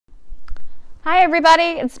Hi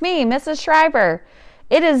everybody, it's me, Mrs. Schreiber.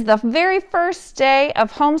 It is the very first day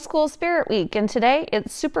of Homeschool Spirit Week, and today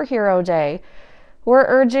it's Superhero Day. We're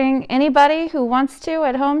urging anybody who wants to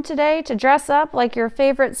at home today to dress up like your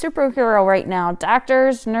favorite superhero right now.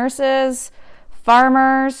 Doctors, nurses,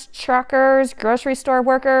 farmers, truckers, grocery store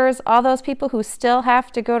workers, all those people who still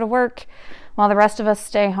have to go to work while the rest of us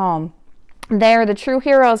stay home. They're the true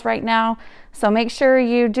heroes right now, so make sure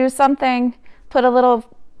you do something, put a little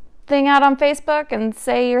thing out on Facebook and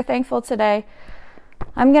say you're thankful today.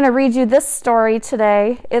 I'm going to read you this story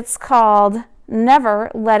today. It's called Never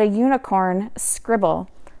Let a Unicorn Scribble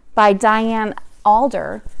by Diane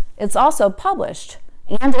Alder. It's also published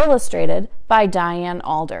and illustrated by Diane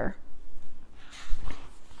Alder.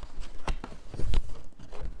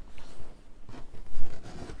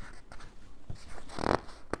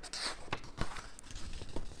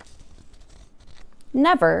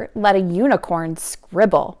 Never let a unicorn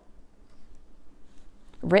scribble.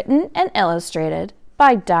 Written and illustrated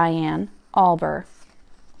by Diane Alder.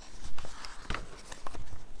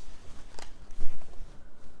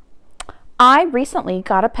 I recently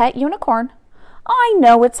got a pet unicorn. I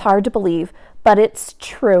know it's hard to believe, but it's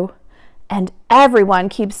true. And everyone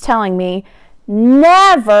keeps telling me,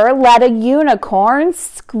 never let a unicorn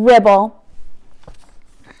scribble.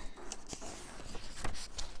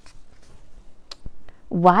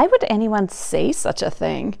 Why would anyone say such a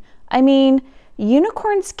thing? I mean,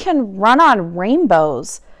 unicorns can run on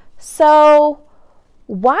rainbows, so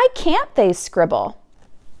why can't they scribble?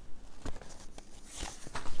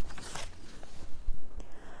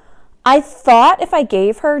 I thought if I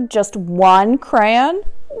gave her just one crayon,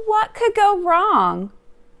 what could go wrong?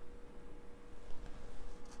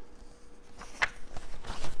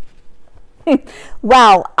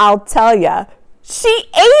 Well, I'll tell ya, she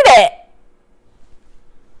ate it!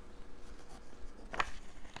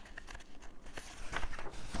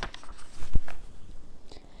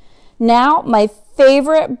 Now, my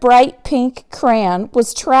favorite bright pink crayon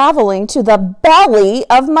was traveling to the belly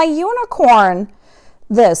of my unicorn.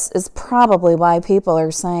 This is probably why people are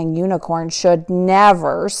saying unicorns should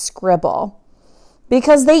never scribble,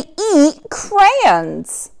 because they eat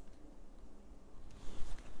crayons.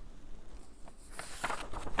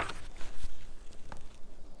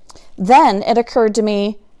 Then it occurred to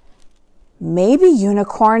me, maybe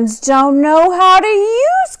unicorns don't know how to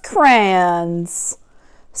use crayons.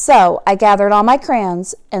 So I gathered all my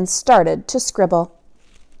crayons and started to scribble.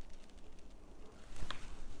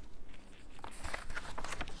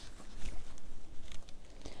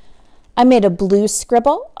 I made a blue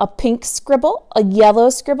scribble, a pink scribble, a yellow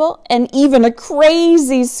scribble, and even a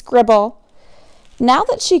crazy scribble. Now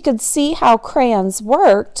that she could see how crayons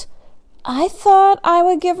worked, I thought I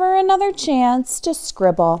would give her another chance to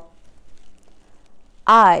scribble.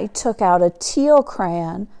 I took out a teal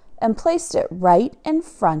crayon and placed it right in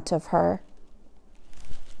front of her.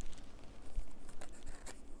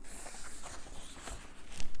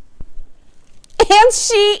 And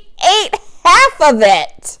she ate half of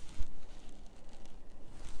it.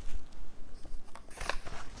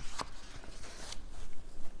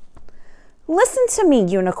 Listen to me,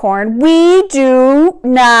 unicorn. We do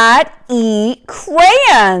not eat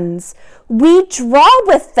crayons. We draw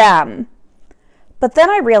with them. But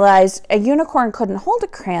then I realized a unicorn couldn't hold a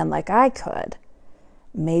crayon like I could.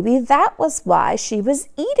 Maybe that was why she was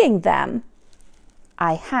eating them.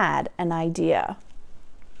 I had an idea.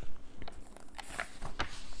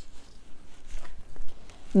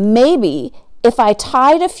 Maybe if I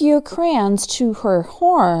tied a few crayons to her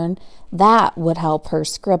horn, that would help her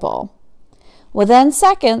scribble. Within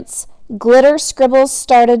seconds, glitter scribbles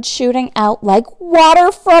started shooting out like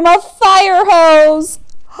water from a fire hose.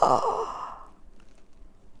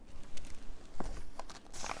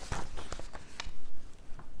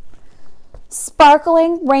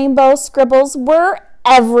 Sparkling rainbow scribbles were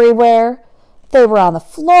everywhere. They were on the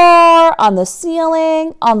floor, on the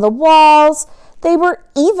ceiling, on the walls. They were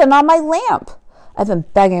even on my lamp. I've been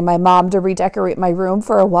begging my mom to redecorate my room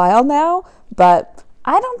for a while now, but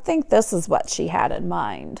I don't think this is what she had in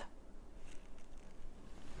mind.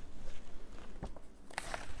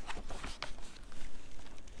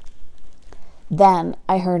 Then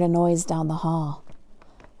I heard a noise down the hall.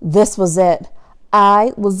 This was it.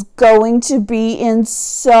 I was going to be in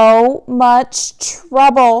so much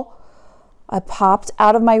trouble. I popped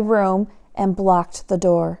out of my room and blocked the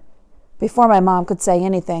door. Before my mom could say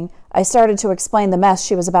anything, I started to explain the mess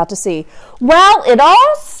she was about to see. Well, it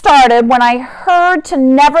all started when I heard to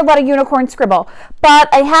never let a unicorn scribble, but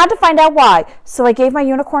I had to find out why. So I gave my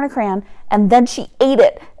unicorn a crayon, and then she ate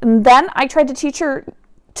it. And then I tried to teach her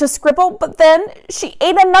to scribble, but then she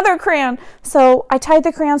ate another crayon. So I tied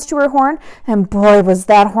the crayons to her horn, and boy, was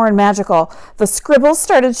that horn magical. The scribbles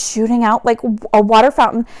started shooting out like a water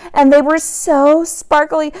fountain, and they were so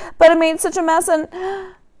sparkly, but it made such a mess, and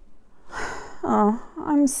oh,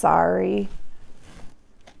 I'm sorry.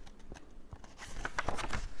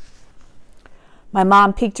 My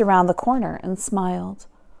mom peeked around the corner and smiled.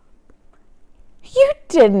 You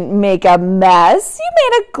didn't make a mess. You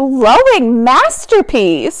made a glowing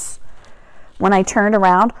masterpiece. When I turned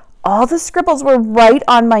around, all the scribbles were right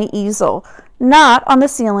on my easel, not on the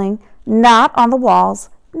ceiling, not on the walls,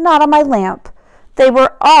 not on my lamp. They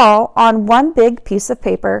were all on one big piece of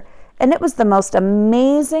paper, and it was the most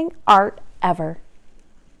amazing art ever.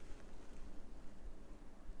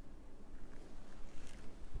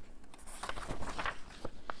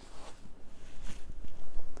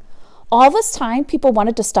 All this time, people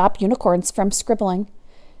wanted to stop unicorns from scribbling.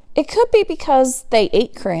 It could be because they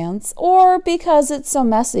ate crayons or because it's so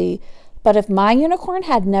messy, but if my unicorn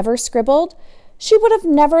had never scribbled, she would have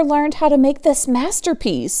never learned how to make this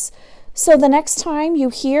masterpiece. So the next time you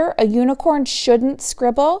hear a unicorn shouldn't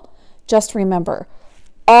scribble, just remember,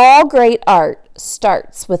 all great art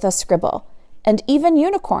starts with a scribble, and even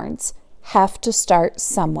unicorns have to start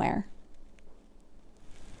somewhere.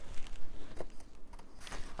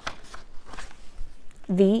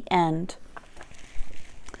 The end.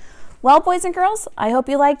 Well, boys and girls, I hope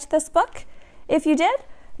you liked this book. If you did,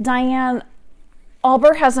 Diane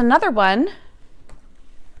Albert has another one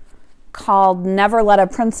called Never Let a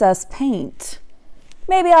Princess Paint.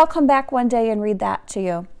 Maybe I'll come back one day and read that to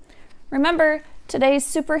you. Remember, today's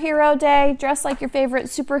Superhero Day. Dress like your favorite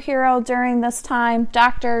superhero during this time.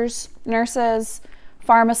 Doctors, nurses,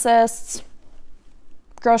 pharmacists,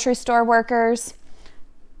 grocery store workers.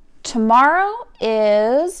 Tomorrow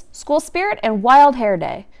is School Spirit and Wild Hair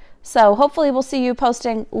Day. So hopefully we'll see you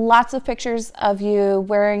posting lots of pictures of you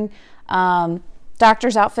wearing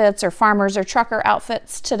doctor's outfits or farmers or trucker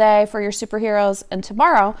outfits today for your superheroes. And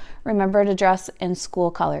tomorrow, remember to dress in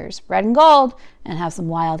school colors, red and gold, and have some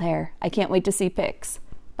wild hair. I can't wait to see pics.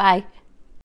 Bye.